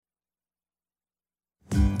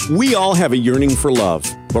We all have a yearning for love,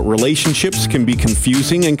 but relationships can be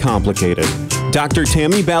confusing and complicated. Dr.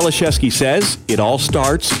 Tammy Balashevsky says it all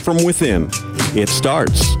starts from within. It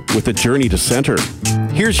starts with a journey to center.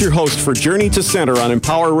 Here's your host for Journey to Center on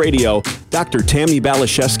Empower Radio, Dr. Tammy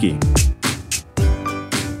Balashevsky.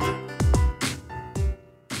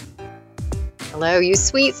 Hello, you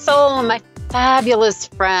sweet soul, my fabulous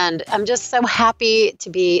friend. I'm just so happy to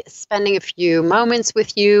be spending a few moments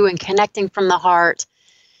with you and connecting from the heart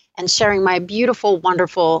and sharing my beautiful,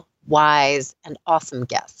 wonderful, wise, and awesome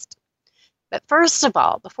guest. But first of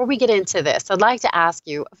all, before we get into this, I'd like to ask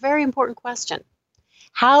you a very important question.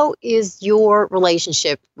 How is your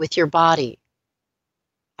relationship with your body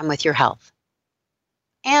and with your health?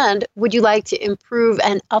 And would you like to improve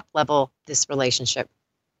and up-level this relationship?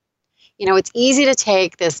 You know, it's easy to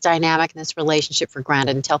take this dynamic and this relationship for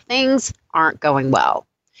granted until things aren't going well.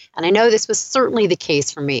 And I know this was certainly the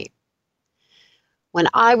case for me. When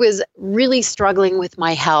I was really struggling with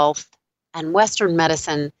my health and Western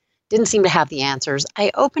medicine didn't seem to have the answers,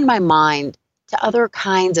 I opened my mind to other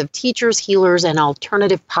kinds of teachers, healers, and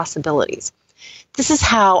alternative possibilities. This is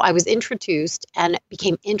how I was introduced and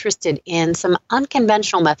became interested in some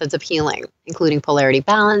unconventional methods of healing, including polarity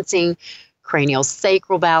balancing, cranial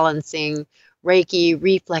sacral balancing, Reiki,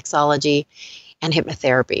 reflexology, and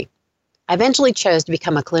hypnotherapy. I eventually chose to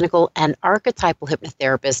become a clinical and archetypal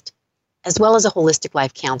hypnotherapist, as well as a holistic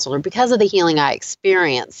life counselor, because of the healing I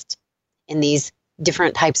experienced in these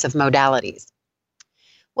different types of modalities.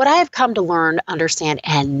 What I have come to learn, understand,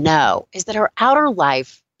 and know is that our outer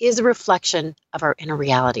life is a reflection of our inner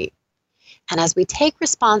reality. And as we take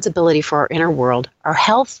responsibility for our inner world, our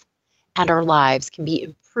health and our lives can be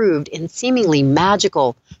improved in seemingly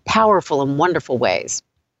magical, powerful, and wonderful ways.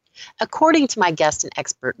 According to my guest and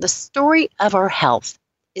expert, the story of our health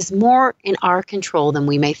is more in our control than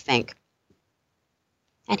we may think.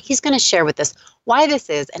 And he's going to share with us why this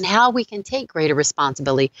is and how we can take greater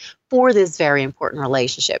responsibility for this very important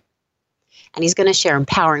relationship. And he's going to share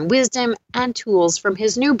empowering wisdom and tools from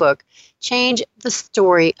his new book, Change the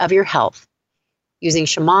Story of Your Health, using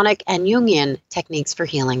shamanic and Jungian techniques for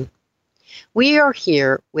healing. We are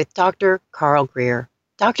here with Dr. Carl Greer.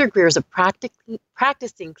 Dr. Greer is a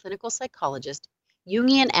practicing clinical psychologist,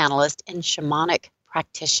 Jungian analyst, and shamanic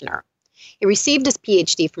practitioner. He received his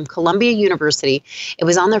PhD from Columbia University. It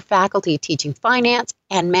was on their faculty teaching finance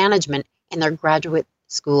and management in their graduate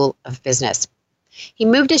school of business. He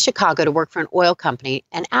moved to Chicago to work for an oil company,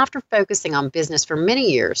 and after focusing on business for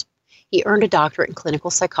many years, he earned a doctorate in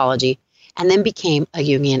clinical psychology and then became a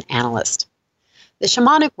Jungian analyst. The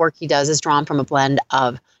shamanic work he does is drawn from a blend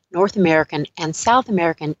of North American and South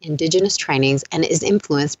American indigenous trainings and is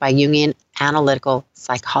influenced by Jungian analytical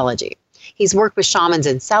psychology. He's worked with shamans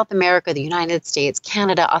in South America, the United States,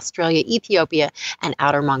 Canada, Australia, Ethiopia, and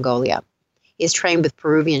Outer Mongolia. He is trained with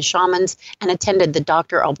Peruvian shamans and attended the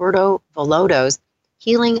Dr. Alberto Volodo's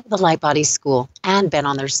Healing the Light Body School and been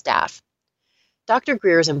on their staff. Dr.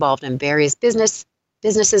 Greer is involved in various businesses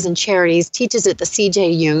and charities, teaches at the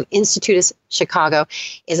C.J. Jung Institute of Chicago,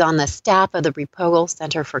 is on the staff of the Repogel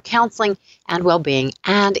Center for Counseling and Wellbeing,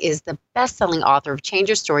 and is the best-selling author of Change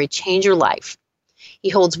Your Story, Change Your Life. He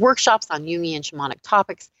holds workshops on Jungian shamanic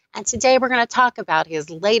topics, and today we're going to talk about his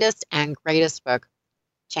latest and greatest book,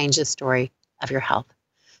 Change the Story of Your Health.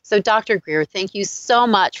 So, Dr. Greer, thank you so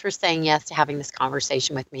much for saying yes to having this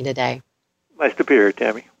conversation with me today. Nice to be here,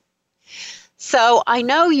 Tammy. So, I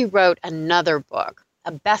know you wrote another book,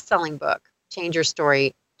 a best-selling book, Change Your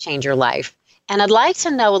Story, Change Your Life. And I'd like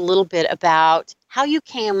to know a little bit about how you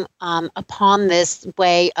came upon this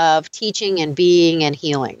way of teaching and being and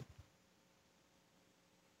healing.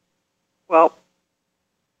 Well,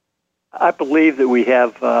 I believe that we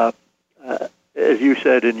have, as you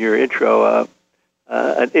said in your intro,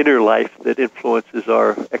 an inner life that influences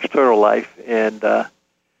our external life and an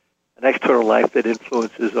external life that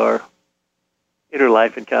influences our inner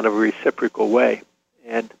life in kind of a reciprocal way.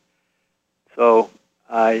 And so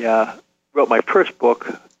I wrote my first book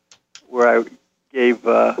where I gave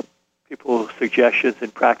people suggestions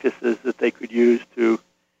and practices that they could use to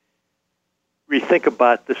rethink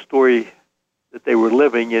about the story that they were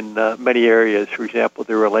living in many areas. For example,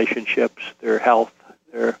 their relationships, their health,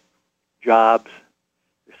 their jobs,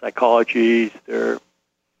 their psychologies, their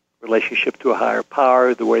relationship to a higher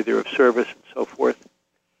power, the way they're of service, and so forth,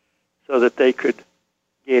 so that they could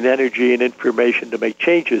gain energy and information to make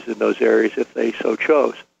changes in those areas if they so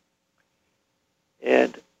chose.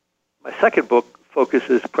 And my second book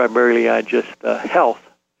focuses primarily on just health,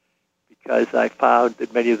 because I found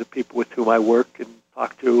that many of the people with whom I work and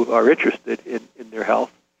talk to are interested in their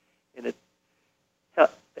health. And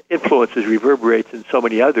influences, reverberates in so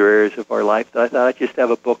many other areas of our life that I thought I'd just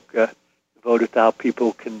have a book devoted to how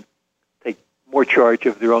people can take more charge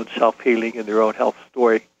of their own self-healing and their own health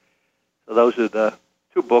story. So those are the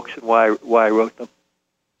two books and why I wrote them.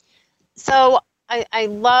 So I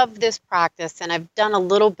love this practice, and I've done a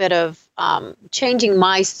little bit of changing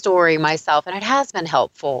my story myself, and it has been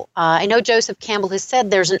helpful. I know Joseph Campbell has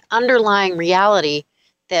said there's an underlying reality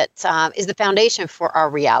that is the foundation for our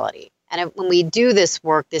reality. And when we do this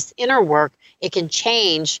work, this inner work, it can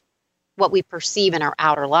change what we perceive in our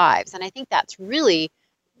outer lives. And I think that's really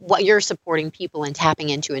what you're supporting people in tapping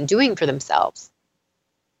into and doing for themselves.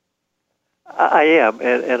 I am,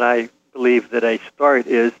 and I believe that a start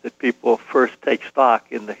is that people first take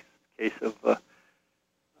stock in the case of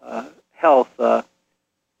health,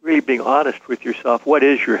 really being honest with yourself. What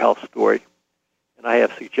is your health story? And I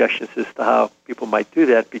have suggestions as to how people might do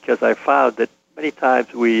that, because I found that many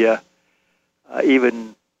times we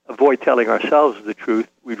even avoid telling ourselves the truth.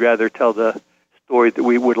 We'd rather tell the story that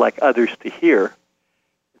we would like others to hear.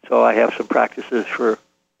 So I have some practices for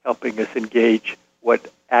helping us engage what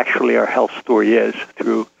actually our health story is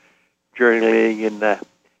through journaling and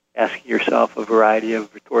asking yourself a variety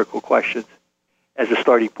of rhetorical questions as a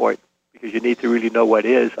starting point, because you need to really know what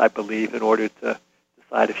is, I believe, in order to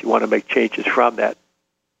decide if you want to make changes from that.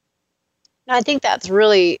 Now, I think that's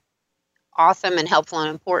really awesome and helpful and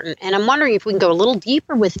important. And I'm wondering if we can go a little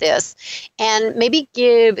deeper with this and maybe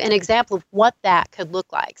give an example of what that could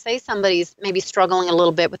look like. Say somebody's maybe struggling a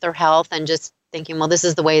little bit with their health and just thinking, well, this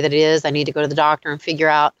is the way that it is. I need to go to the doctor and figure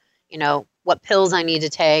out, what pills I need to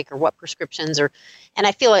take or what prescriptions and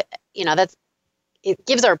I feel it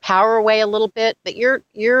gives our power away a little bit, but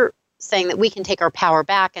you're saying that we can take our power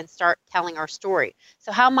back and start telling our story.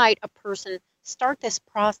 So how might a person start this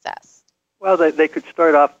process? Well, they could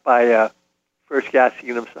start off by first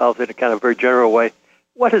asking themselves in a kind of very general way,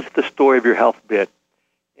 what has the story of your health been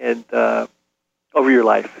and over your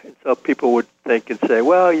life? And so people would think and say,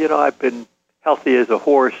 well, I've been healthy as a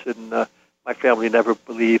horse, and my family never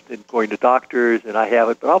believed in going to doctors, and I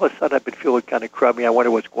haven't, but all of a sudden I've been feeling kind of crummy. I wonder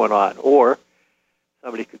what's going on. Or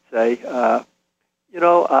somebody could say, I've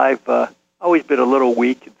always been a little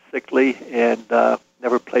weak and sickly and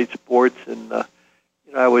never played sports, and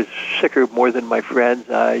I was sicker more than my friends.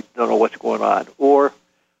 I don't know what's going on. Or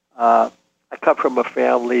I come from a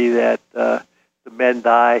family that the men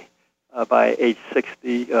die by age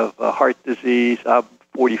 60 of heart disease. I'm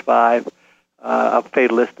 45. I'm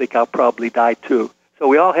fatalistic. I'll probably die too. So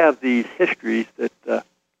we all have these histories that kind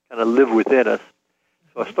of live within us.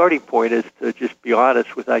 So a starting point is to just be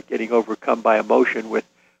honest without getting overcome by emotion with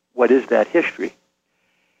what is that history.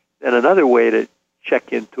 Then another way to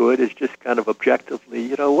check into it is just kind of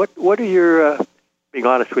objectively, what are your, being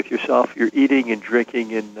honest with yourself, your eating and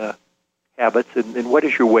drinking and habits, and what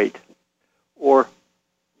is your weight? Or,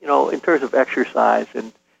 in terms of exercise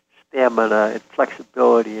and stamina and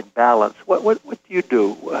flexibility and balance, what do you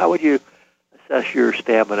do? How would you assess your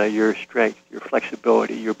stamina, your strength, your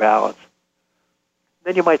flexibility, your balance?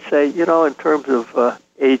 Then you might say, in terms of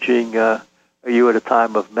aging, are you at a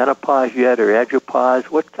time of menopause yet or andropause?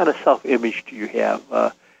 What kind of self-image do you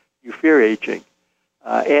have? You fear aging.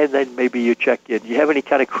 And then maybe you check in. Do you have any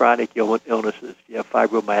kind of chronic illnesses? Do you have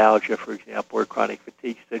fibromyalgia, for example, or chronic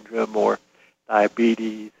fatigue syndrome, or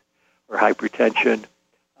diabetes, or hypertension,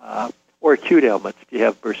 or acute ailments? Do you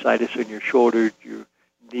have bursitis in your shoulder? Do your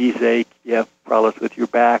knees ache? Do you have problems with your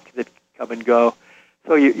back that come and go?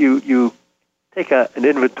 So you take an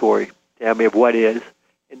inventory, Tammy, of what is,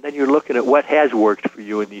 and then you're looking at what has worked for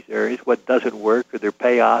you in these areas, what doesn't work, are there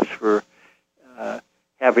payoffs for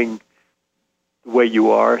having the way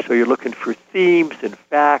you are. So you're looking for themes and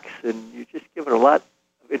facts, and you're just giving a lot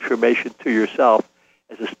of information to yourself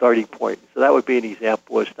as a starting point. So that would be an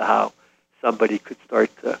example as to how somebody could start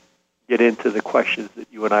to get into the questions that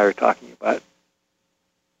you and I are talking about.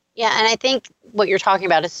 Yeah, and I think what you're talking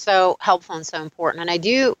about is so helpful and so important. And I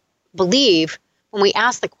do believe when we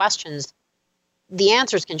ask the questions, the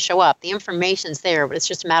answers can show up. The information's there, but it's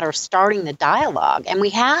just a matter of starting the dialogue. And we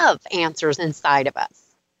have answers inside of us.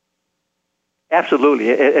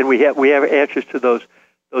 Absolutely, and we have answers to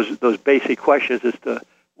those basic questions as to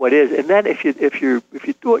what is. And then if you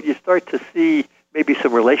do it, you start to see maybe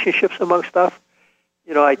some relationships among stuff.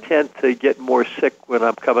 I tend to get more sick when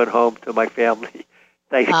I'm coming home to my family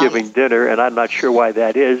Thanksgiving dinner, and I'm not sure why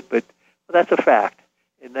that is, but that's a fact.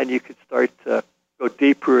 And then you can start to go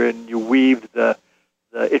deeper, and you weave the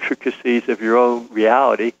intricacies of your own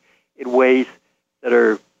reality in ways that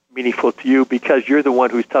are meaningful to you because you're the one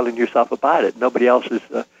who's telling yourself about it. Nobody else is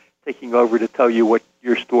taking over to tell you what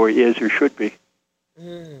your story is or should be.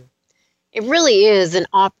 Mm. It really is an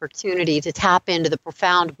opportunity to tap into the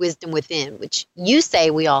profound wisdom within, which you say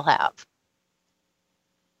we all have.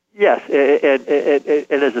 Yes,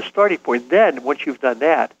 and as a starting point, then once you've done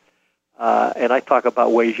that, and I talk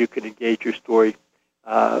about ways you can engage your story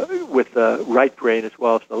with the right brain as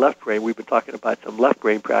well as the left brain. We've been talking about some left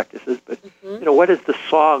brain practices, but what is the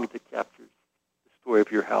song that captures the story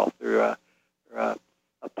of your health, or a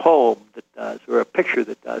poem that does, or a picture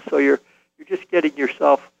that does? So you're just getting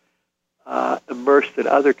yourself immersed in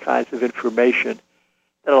other kinds of information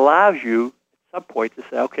that allows you at some point to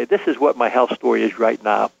say, okay, this is what my health story is right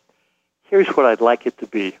now. Here's what I'd like it to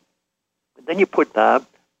be. And then you put down,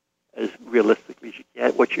 as realistically as you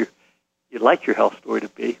can, what you'd like your health story to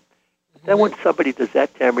be. But then when somebody does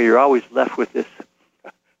that, Tamara, you're always left with this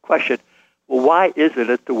question, well, why isn't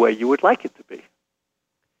it the way you would like it to be?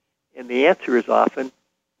 And the answer is often,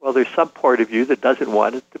 well, there's some part of you that doesn't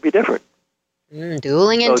want it to be different.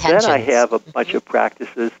 Dueling intentions. So then I have a bunch of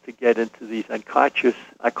practices to get into these unconscious,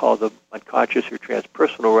 I call them unconscious or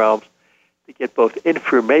transpersonal realms, to get both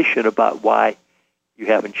information about why you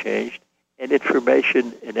haven't changed and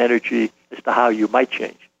information and energy as to how you might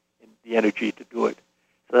change and the energy to do it.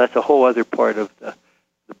 So that's a whole other part of the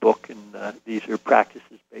book, and these are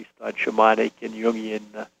practices based on shamanic and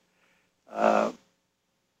Jungian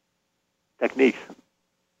techniques.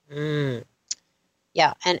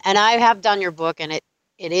 Yeah, and I have done your book, and it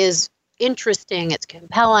is interesting, it's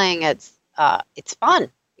compelling, it's fun.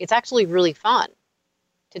 It's actually really fun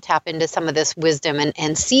to tap into some of this wisdom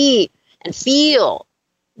and see and feel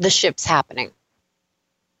the shifts happening.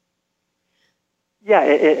 Yeah,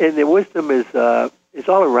 and the wisdom is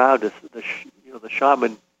all around us. The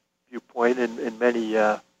shaman viewpoint, and many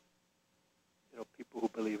people who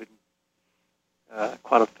believe in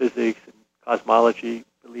quantum physics and cosmology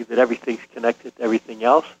believe that everything's connected to everything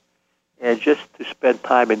else, and just to spend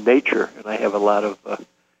time in nature. And I have a lot of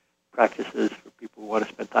practices for people who want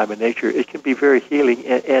to spend time in nature. It can be very healing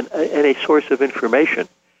and a source of information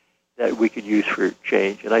that we can use for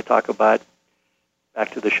change. And I talk about,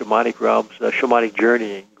 back to the shamanic realms, shamanic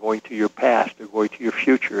journeying, going to your past or going to your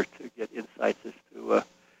future to get insights as to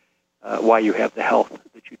why you have the health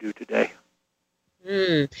that you do today.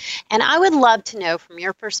 And I would love to know from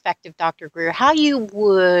your perspective, Dr. Greer, how you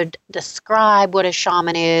would describe what a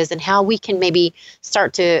shaman is and how we can maybe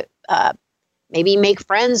start to maybe make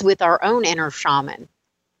friends with our own inner shaman.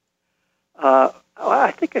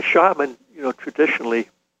 I think a shaman, traditionally,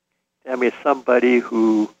 Tammy, is somebody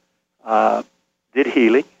who did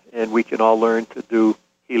healing, and we can all learn to do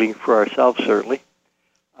healing for ourselves, certainly.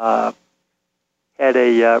 Had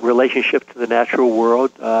a relationship to the natural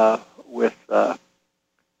world with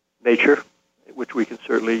nature, which we can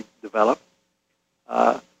certainly develop.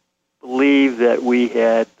 Believe that we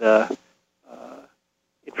had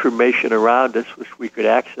information around us which we could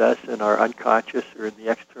access in our unconscious or in the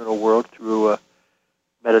external world through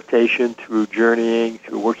meditation, through journeying,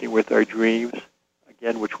 through working with our dreams,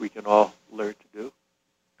 again, which we can all learn to do.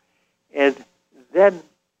 And then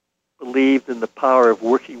believed in the power of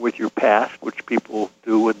working with your past, which people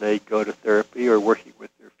do when they go to therapy, or working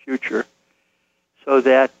with their future, so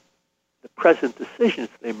that the present decisions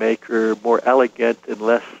they make are more elegant and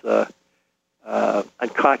less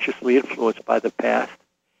unconsciously influenced by the past,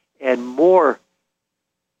 and more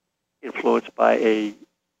influenced by a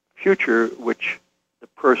future which the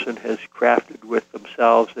person has crafted with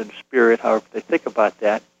themselves and spirit, however they think about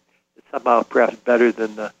that, is somehow perhaps better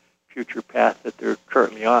than the future path that they're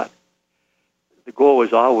currently on. The goal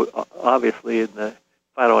is always, obviously, in the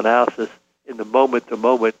final analysis, in the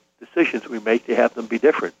moment-to-moment decisions we make, to have them be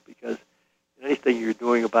different, because anything you're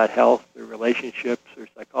doing about health or relationships or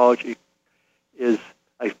psychology is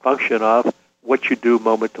a function of what you do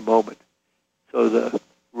moment to moment. So the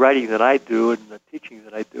writing that I do and the teaching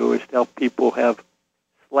that I do is to help people have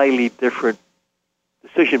slightly different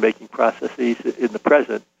decision-making processes in the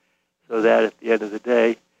present, so that at the end of the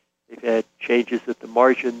day, they've had changes at the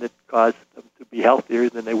margin that caused them to be healthier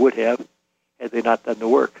than they would have had they not done the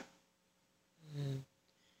work.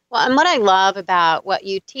 Well, and what I love about what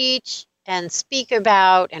you teach and speak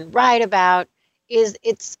about and write about is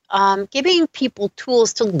it's giving people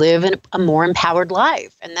tools to live a more empowered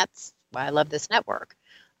life. And that's why I love this network.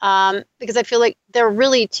 Because I feel like there are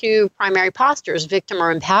really two primary postures, victim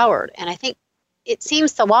or empowered. And I think it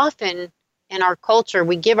seems so often in our culture,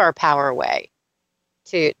 we give our power away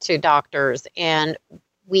to doctors, and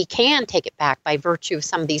we can take it back by virtue of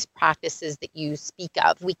some of these practices that you speak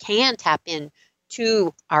of. We can tap in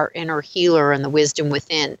to our inner healer and the wisdom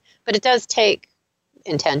within. But it does take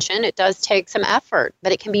intention. It does take some effort,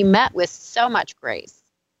 but it can be met with so much grace.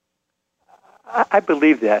 I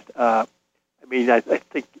believe that. mean, I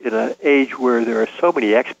think in an age where there are so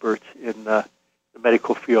many experts in the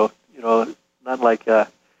medical field, not like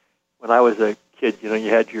when I was a kid, you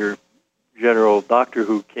had your general doctor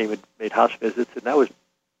who came and made house visits, and that was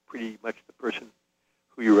pretty much the person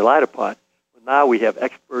who you relied upon. Well, now we have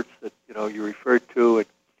experts that, you referred to, and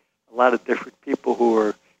a lot of different people who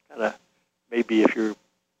are kind of, maybe if you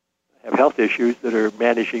have health issues, that are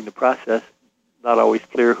managing the process, not always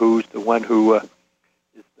clear who's the one who is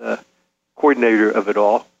the coordinator of it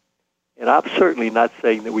all. And I'm certainly not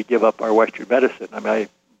saying that we give up our Western medicine. I mean,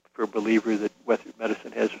 I'm a believer that Western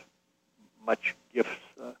medicine has much gifts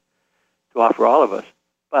to offer all of us.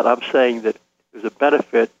 But I'm saying that there's a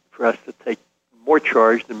benefit for us to take more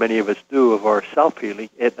charge than many of us do of our self-healing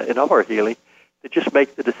and of our healing, to just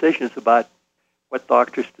make the decisions about what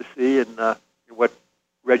doctors to see and what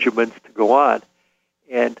regimens to go on.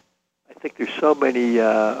 And I think there's so many,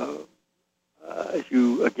 as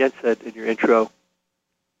you again said in your intro,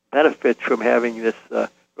 benefits from having this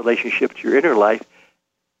relationship to your inner life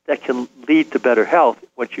that can lead to better health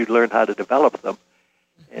once you learn how to develop them.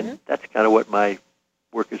 Mm-hmm. And that's kind of what my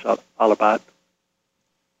work is all about.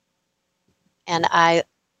 And I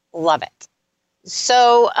love it.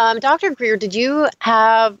 So, Dr. Greer, do you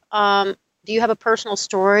have a personal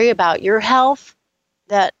story about your health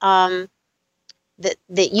that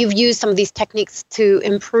that you've used some of these techniques to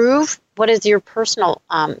improve? What is your personal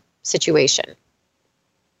situation?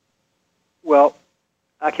 Well,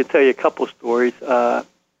 I can tell you a couple stories.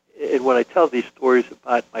 And when I tell these stories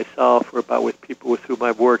about myself or about with people with whom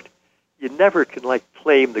I've worked, you never can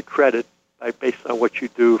claim the credit based on what you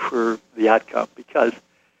do for the outcome, because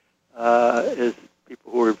as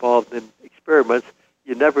people who are involved in experiments,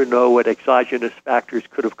 you never know what exogenous factors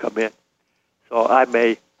could have come in. So I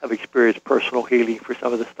may have experienced personal healing for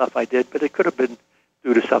some of the stuff I did, but it could have been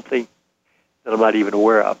due to something that I'm not even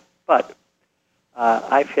aware of. But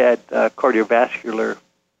I've had cardiovascular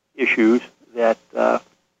issues that have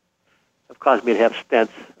caused me to have stents.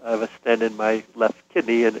 I have a stent in my left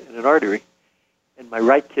kidney and an artery, and my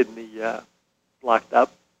right kidney blocked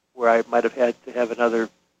up, where I might have had to have another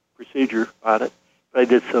procedure on it. But I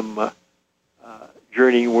did some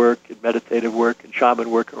journeying work and meditative work and shaman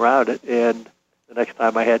work around it, and the next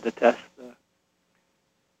time I had to test, the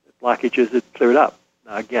blockages had cleared up.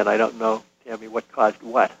 Now, again, I don't know, Tammy, what caused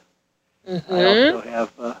what. Mm-hmm. I also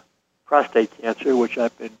have prostate cancer, which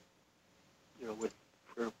I've been, with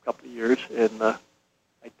for a couple of years, and I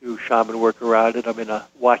do shaman work around it. I'm in a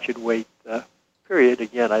watch and wait period.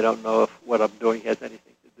 Again, I don't know if what I'm doing has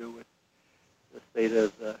anything to do with the state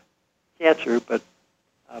of the cancer, but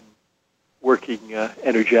I'm working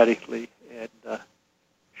energetically and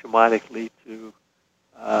shamanically to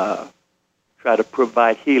try to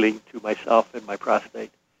provide healing to myself and my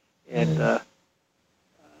prostate. And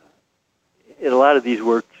in a lot of these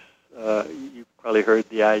works, you've probably heard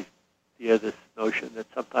the idea, this notion that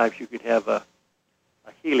sometimes you can have a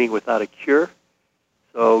healing without a cure.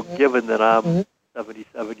 So given that I'm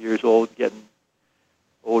 77 years old, getting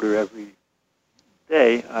older every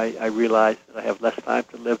day, I realize that I have less time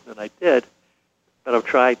to live than I did, but I'm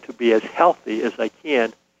trying to be as healthy as I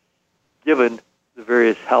can given the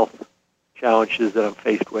various health challenges that I'm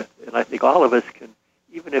faced with. And I think all of us can,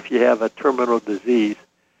 even if you have a terminal disease,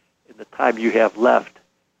 in the time you have left,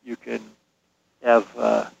 you can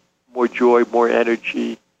have more joy, more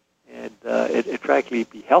energy, and frankly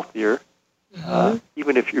be healthier,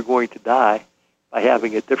 even if you're going to die, by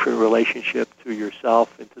having a different relationship to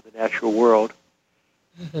yourself and to the natural world.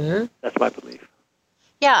 That's my belief.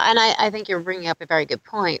 Yeah, and I think you're bringing up a very good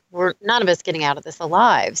point. We're none of us getting out of this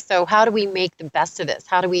alive. So how do we make the best of this?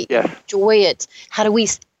 How do we enjoy it? How do we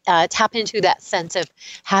tap into that sense of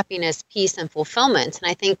happiness, peace, and fulfillment? And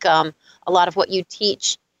I think a lot of what you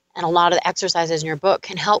teach and a lot of the exercises in your book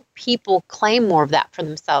can help people claim more of that for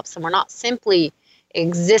themselves. So we're not simply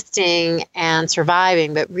existing and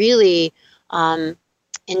surviving, but really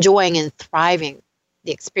enjoying and thriving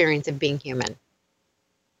the experience of being human.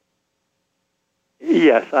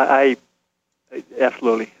 Yes, I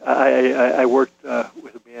absolutely. I worked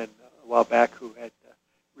with a man a while back who had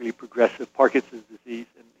really progressive Parkinson's disease,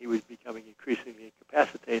 and he was becoming increasingly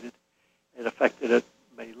incapacitated and affected at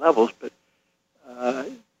many levels. But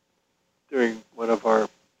during one of our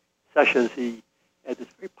sessions, he had this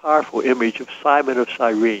very powerful image of Simon of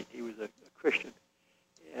Cyrene. He was a Christian,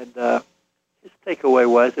 and his takeaway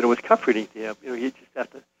was that it was comforting to him. He just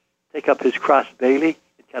have to take up his cross daily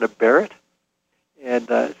and kind of bear it. And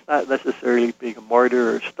it's not necessarily being a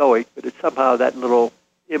martyr or stoic, but it's somehow that little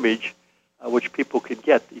image which people can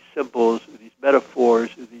get, these symbols, or these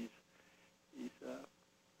metaphors, or these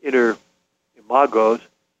inner imagos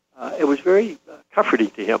it was very comforting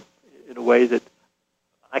to him in a way that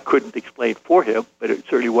I couldn't explain for him, but it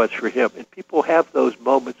certainly was for him. And people have those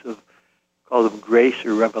moments of, call them grace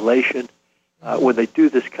or revelation, when they do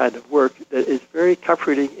this kind of work that is very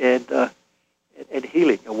comforting and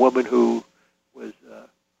healing. A woman who was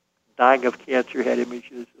dying of cancer had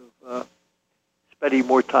images of spending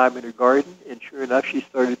more time in her garden, and sure enough, she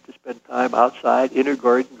started to spend time outside in her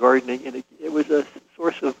garden, gardening, and it was a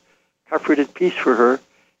source of comfort and peace for her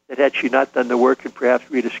that had she not done the work and perhaps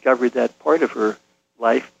rediscovered that part of her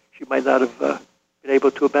life, she might not have been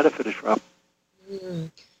able to have benefited from.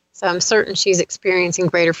 Mm. So I'm certain she's experiencing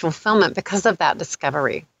greater fulfillment because of that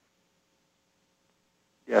discovery.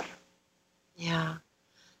 Yes. Yeah.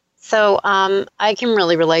 So I can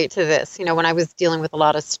really relate to this. You know, when I was dealing with a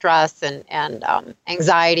lot of stress and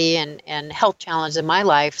anxiety and health challenges in my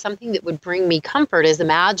life, something that would bring me comfort is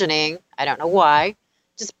imagining, I don't know why,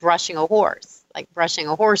 just brushing a horse, like brushing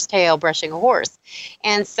a horse tail, brushing a horse.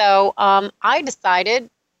 And so I decided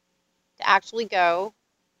to actually go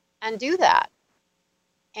and do that.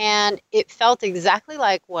 And it felt exactly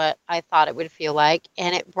like what I thought it would feel like.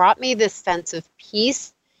 And it brought me this sense of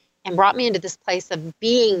peace and brought me into this place of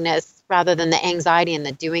beingness rather than the anxiety and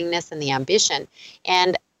the doingness and the ambition.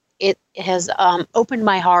 And it has opened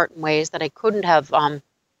my heart in ways that I couldn't have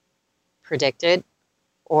predicted,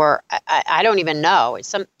 or I don't even know.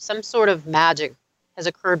 It's some sort of magic has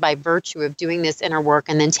occurred by virtue of doing this inner work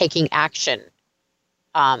and then taking action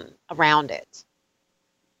around it.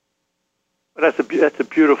 Well, that's a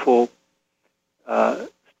beautiful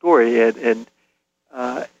story, and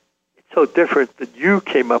it's so different that you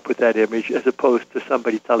came up with that image as opposed to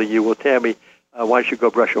somebody telling you, "Well, Tammy, why don't you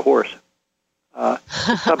go brush a horse?"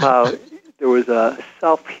 Somehow there was a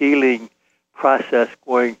self-healing process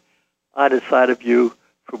going on inside of you,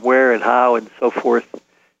 from where and how and so forth.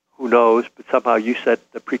 Who knows? But somehow you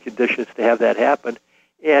set the preconditions to have that happen,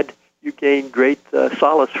 and you gained great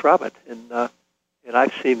solace from it. And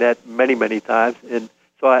I've seen that many, many times. And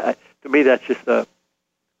so to me, that's just an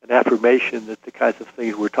affirmation that the kinds of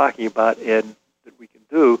things we're talking about and that we can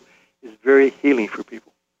do is very healing for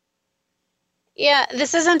people. Yeah,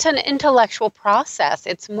 this isn't an intellectual process.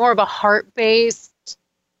 It's more of a heart-based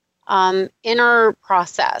inner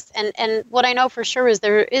process. And what I know for sure is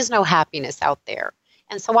there is no happiness out there.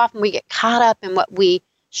 And so often we get caught up in what we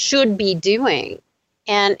should be doing.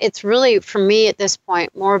 And it's really, for me at this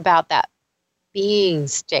point, more about that being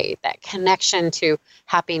state, that connection to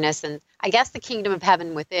happiness. And I guess the kingdom of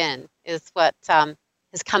heaven within is what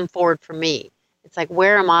has come forward for me. It's like,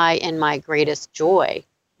 where am I in my greatest joy?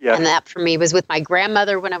 Yes. And that for me was with my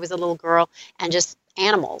grandmother when I was a little girl and just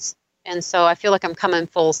animals. And so I feel like I'm coming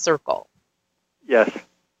full circle. Yes.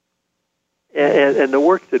 And the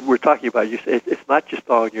work that we're talking about, you say it's not just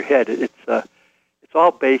all in your head. It's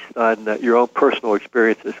all based on your own personal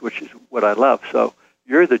experiences, which is what I love. So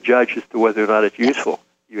you're the judge as to whether or not it's useful.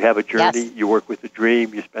 Yes. You have a journey, yes. You work with a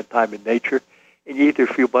dream, you spend time in nature, and you either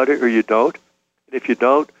feel better or you don't. And if you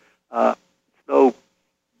don't, it's no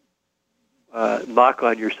knock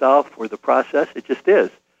on yourself or the process. It just is.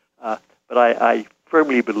 But I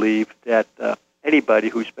firmly believe that anybody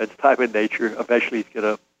who spends time in nature eventually is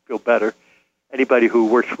going to feel better. Anybody who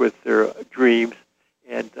works with their dreams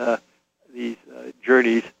and these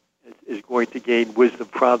journeys is going to gain wisdom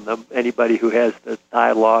from them. Anybody who has the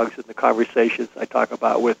dialogues and the conversations I talk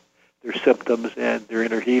about with their symptoms and their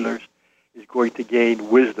inner healers is going to gain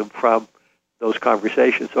wisdom from those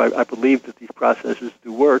conversations. So I believe that these processes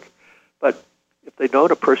do work. But if they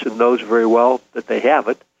don't, a person knows very well that they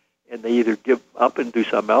haven't, and they either give up and do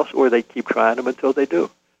something else, or they keep trying them until they do.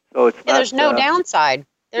 So it's not, there's no downside.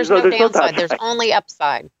 There's no downside. There's only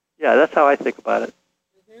upside. Yeah, that's how I think about it.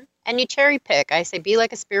 Mm-hmm. And you cherry pick. I say, be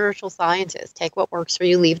like a spiritual scientist. Take what works for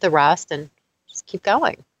you, leave the rest, and just keep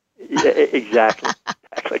going. Yeah, exactly.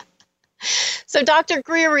 Exactly. So, Dr.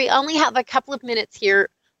 Greer, we only have a couple of minutes here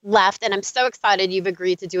left, and I'm so excited you've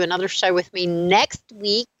agreed to do another show with me next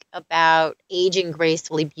week about aging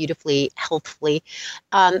gracefully, beautifully, healthfully.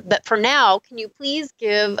 But for now, can you please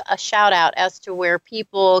give a shout out as to where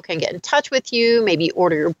people can get in touch with you, maybe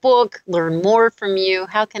order your book, learn more from you?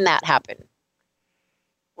 How can that happen?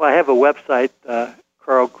 Well, I have a website,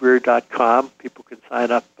 carlgreer.com. People can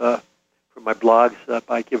sign up for my blogs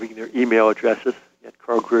by giving their email addresses at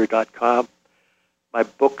carlgreer.com. My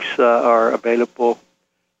books are available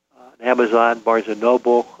on Amazon, Barnes &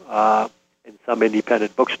 Noble, in some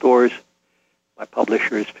independent bookstores. My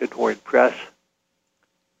publisher is Pinhorn Press.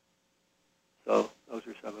 So those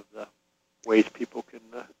are some of the ways people can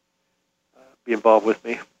be involved with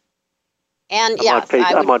me. And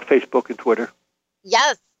I'm on Facebook and Twitter.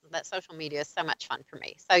 Yes, that social media is so much fun for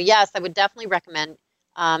me. So yes, I would definitely recommend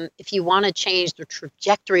if you want to change the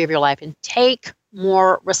trajectory of your life and take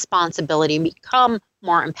more responsibility and become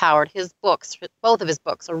more empowered. His books, both of his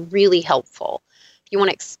books, are really helpful. If you want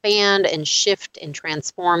to expand and shift and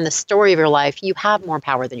transform the story of your life, you have more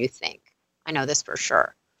power than you think. I know this for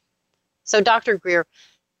sure. So Dr. Greer,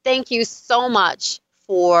 thank you so much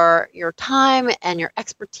for your time and your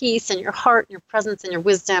expertise and your heart and your presence and your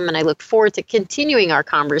wisdom. And I look forward to continuing our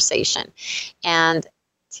conversation. And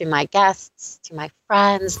to my guests, to my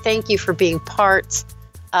friends, thank you for being part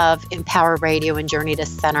of Empower Radio and Journey to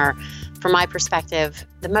Center. From my perspective,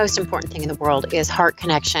 the most important thing in the world is heart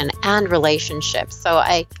connection and relationships. So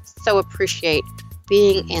I so appreciate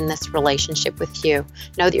being in this relationship with you.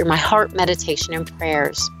 Know that you're my heart meditation and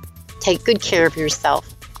prayers. Take good care of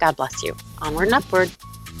yourself. God bless you. Onward and upward.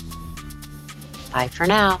 Bye for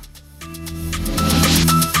now.